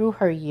department through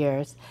her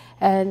years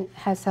and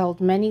has held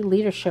many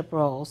leadership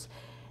roles,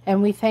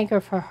 and we thank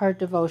her for her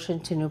devotion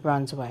to New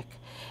Brunswick.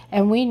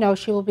 And we know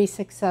she will be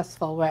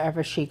successful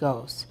wherever she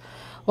goes.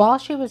 While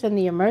she was in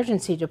the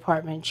emergency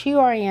department, she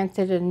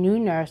oriented a new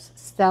nurse,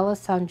 Stella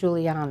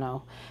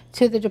Sangiuliano,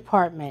 to the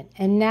department,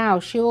 and now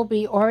she will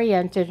be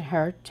orienting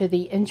her to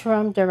the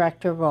interim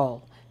director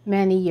role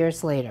many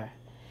years later.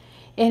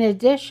 In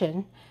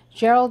addition,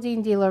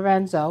 Geraldine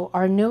DiLorenzo,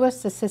 our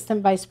newest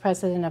assistant vice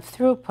president of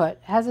throughput,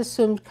 has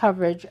assumed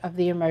coverage of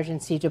the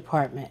emergency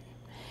department.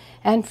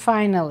 And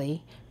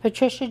finally,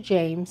 Patricia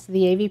James,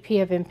 the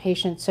AVP of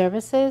Inpatient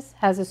Services,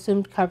 has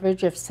assumed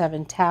coverage of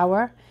 7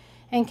 Tower,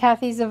 and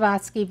Kathy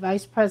Zavatsky,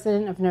 Vice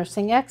President of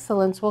Nursing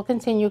Excellence, will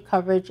continue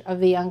coverage of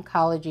the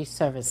oncology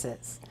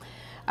services.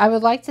 I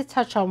would like to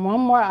touch on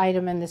one more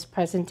item in this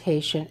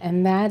presentation,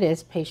 and that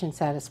is patient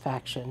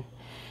satisfaction.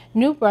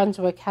 New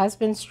Brunswick has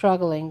been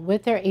struggling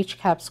with their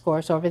HCAHPS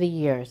scores over the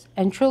years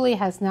and truly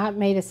has not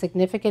made a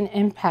significant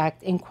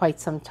impact in quite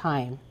some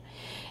time.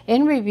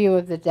 In review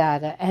of the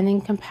data and in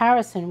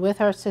comparison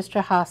with our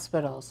sister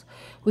hospitals,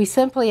 we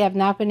simply have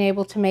not been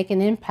able to make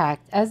an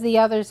impact as the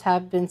others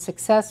have been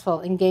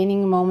successful in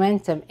gaining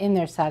momentum in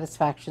their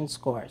satisfaction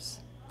scores.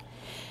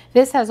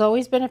 This has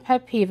always been a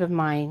pet peeve of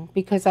mine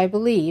because I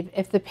believe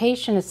if the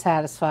patient is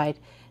satisfied,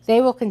 they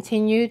will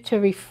continue to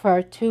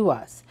refer to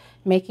us,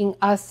 making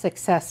us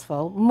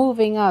successful,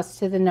 moving us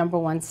to the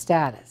 #1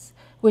 status,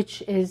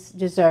 which is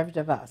deserved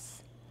of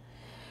us.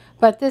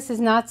 But this is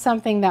not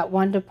something that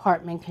one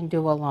department can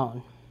do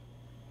alone.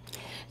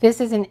 This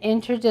is an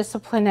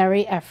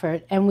interdisciplinary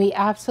effort, and we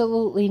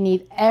absolutely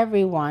need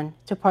everyone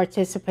to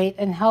participate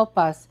and help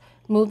us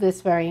move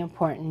this very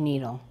important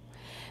needle.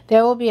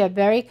 There will be a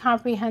very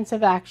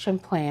comprehensive action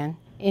plan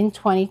in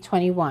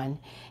 2021,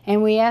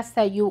 and we ask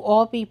that you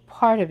all be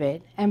part of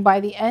it, and by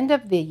the end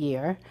of the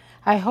year,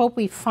 I hope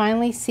we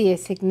finally see a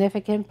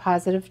significant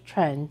positive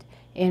trend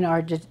in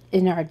our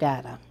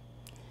data.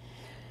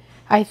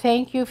 I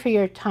thank you for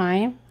your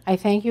time. I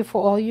thank you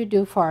for all you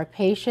do for our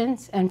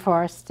patients and for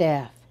our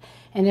staff.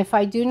 And if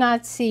I do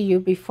not see you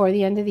before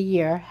the end of the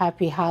year,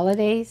 happy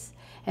holidays,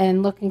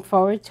 and looking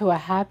forward to a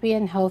happy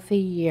and healthy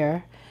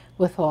year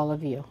with all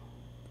of you.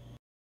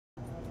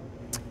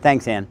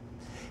 Thanks, Ann.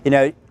 You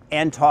know,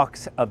 Ann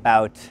talks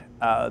about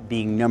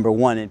being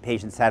 #1 in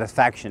patient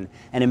satisfaction,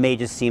 and it may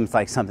just seem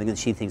like something that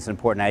she thinks is an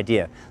important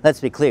idea. Let's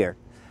be clear.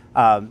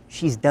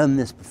 She's done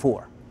this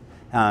before.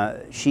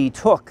 She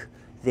took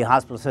the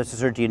Hospital Associates of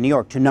Surgery in New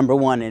York to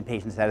 #1 in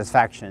patient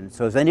satisfaction.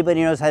 So if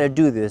anybody knows how to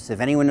do this, if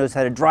anyone knows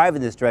how to drive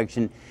in this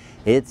direction,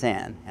 it's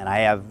Ann. And I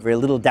have very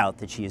little doubt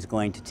that she is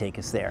going to take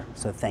us there.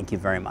 So thank you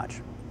very much.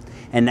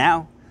 And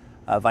now,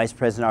 Vice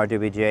President,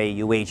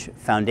 RWJUH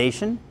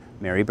Foundation,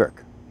 Mary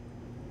Burke.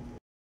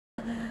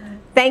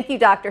 Thank you,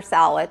 Dr.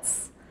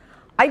 Salwitz.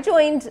 I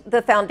joined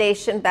the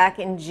foundation back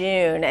in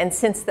June, and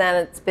since then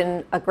it's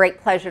been a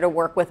great pleasure to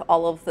work with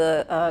all of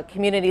the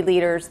community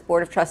leaders,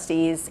 Board of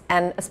Trustees,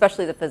 and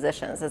especially the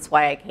physicians. That's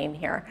why I came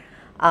here.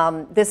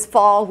 This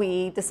fall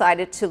we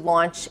decided to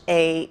launch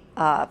a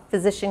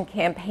physician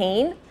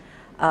campaign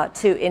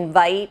to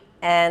invite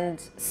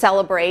and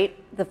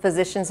celebrate the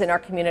physicians in our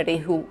community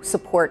who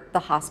support the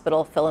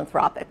hospital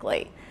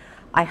philanthropically.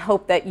 I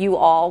hope that you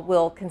all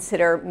will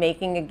consider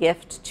making a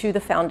gift to the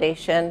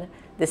foundation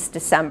this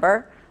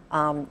December.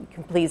 You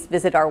can please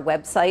visit our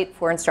website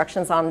for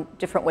instructions on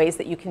different ways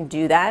that you can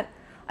do that.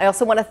 I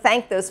also want to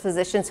thank those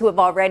physicians who have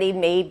already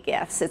made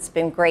gifts. It's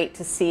been great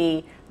to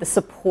see the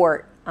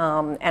support,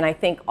 and I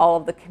think all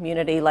of the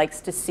community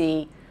likes to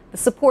see the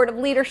support of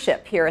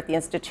leadership here at the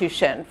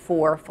institution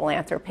for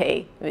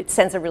philanthropy. It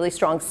sends a really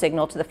strong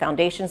signal to the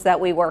foundations that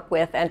we work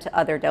with and to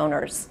other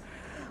donors.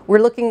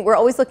 We're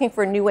always looking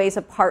for new ways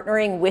of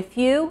partnering with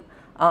you,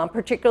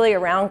 particularly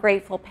around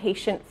grateful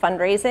patient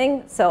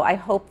fundraising. So I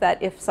hope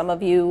that if some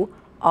of you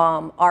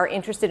are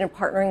interested in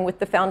partnering with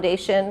the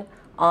foundation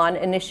on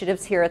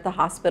initiatives here at the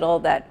hospital,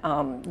 that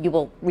you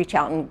will reach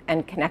out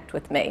and connect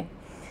with me.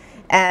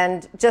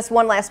 And just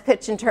one last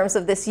pitch in terms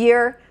of this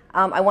year.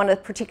 I want to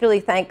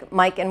particularly thank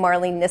Mike and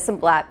Marlene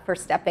Nissenblatt for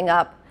stepping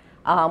up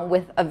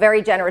with a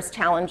very generous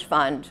challenge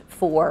fund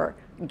for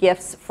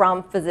gifts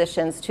from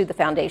physicians to the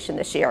foundation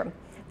this year.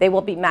 They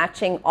will be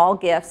matching all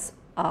gifts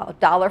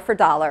dollar for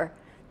dollar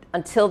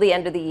until the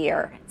end of the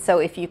year. So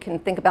if you can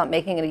think about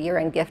making it a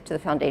year-end gift to the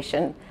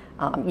foundation,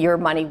 your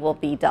money will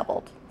be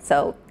doubled.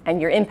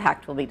 And your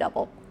impact will be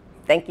doubled.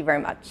 Thank you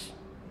very much.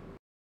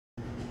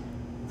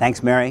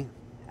 Thanks, Mary.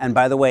 And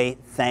by the way,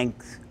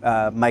 thanks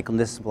Michael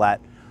Nissenblatt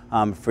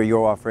for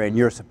your offer and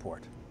your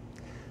support.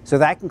 So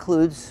that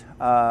concludes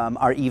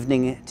our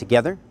evening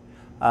together.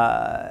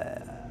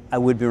 I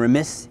would be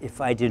remiss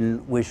if I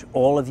didn't wish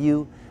all of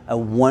you a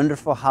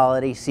wonderful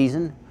holiday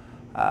season,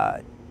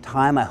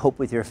 time I hope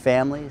with your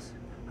families,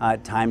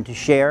 time to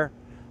share,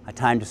 a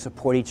time to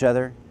support each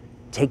other.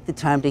 Take the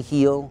time to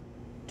heal,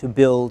 to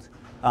build.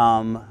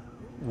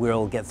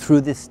 We'll get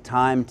through this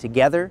time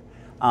together,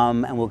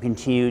 and we'll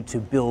continue to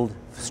build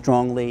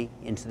strongly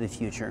into the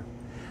future.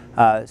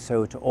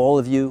 So to all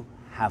of you,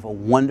 have a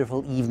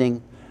wonderful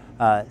evening,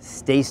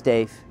 stay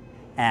safe,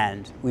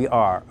 and we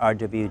are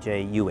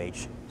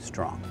RWJUH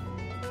Strong.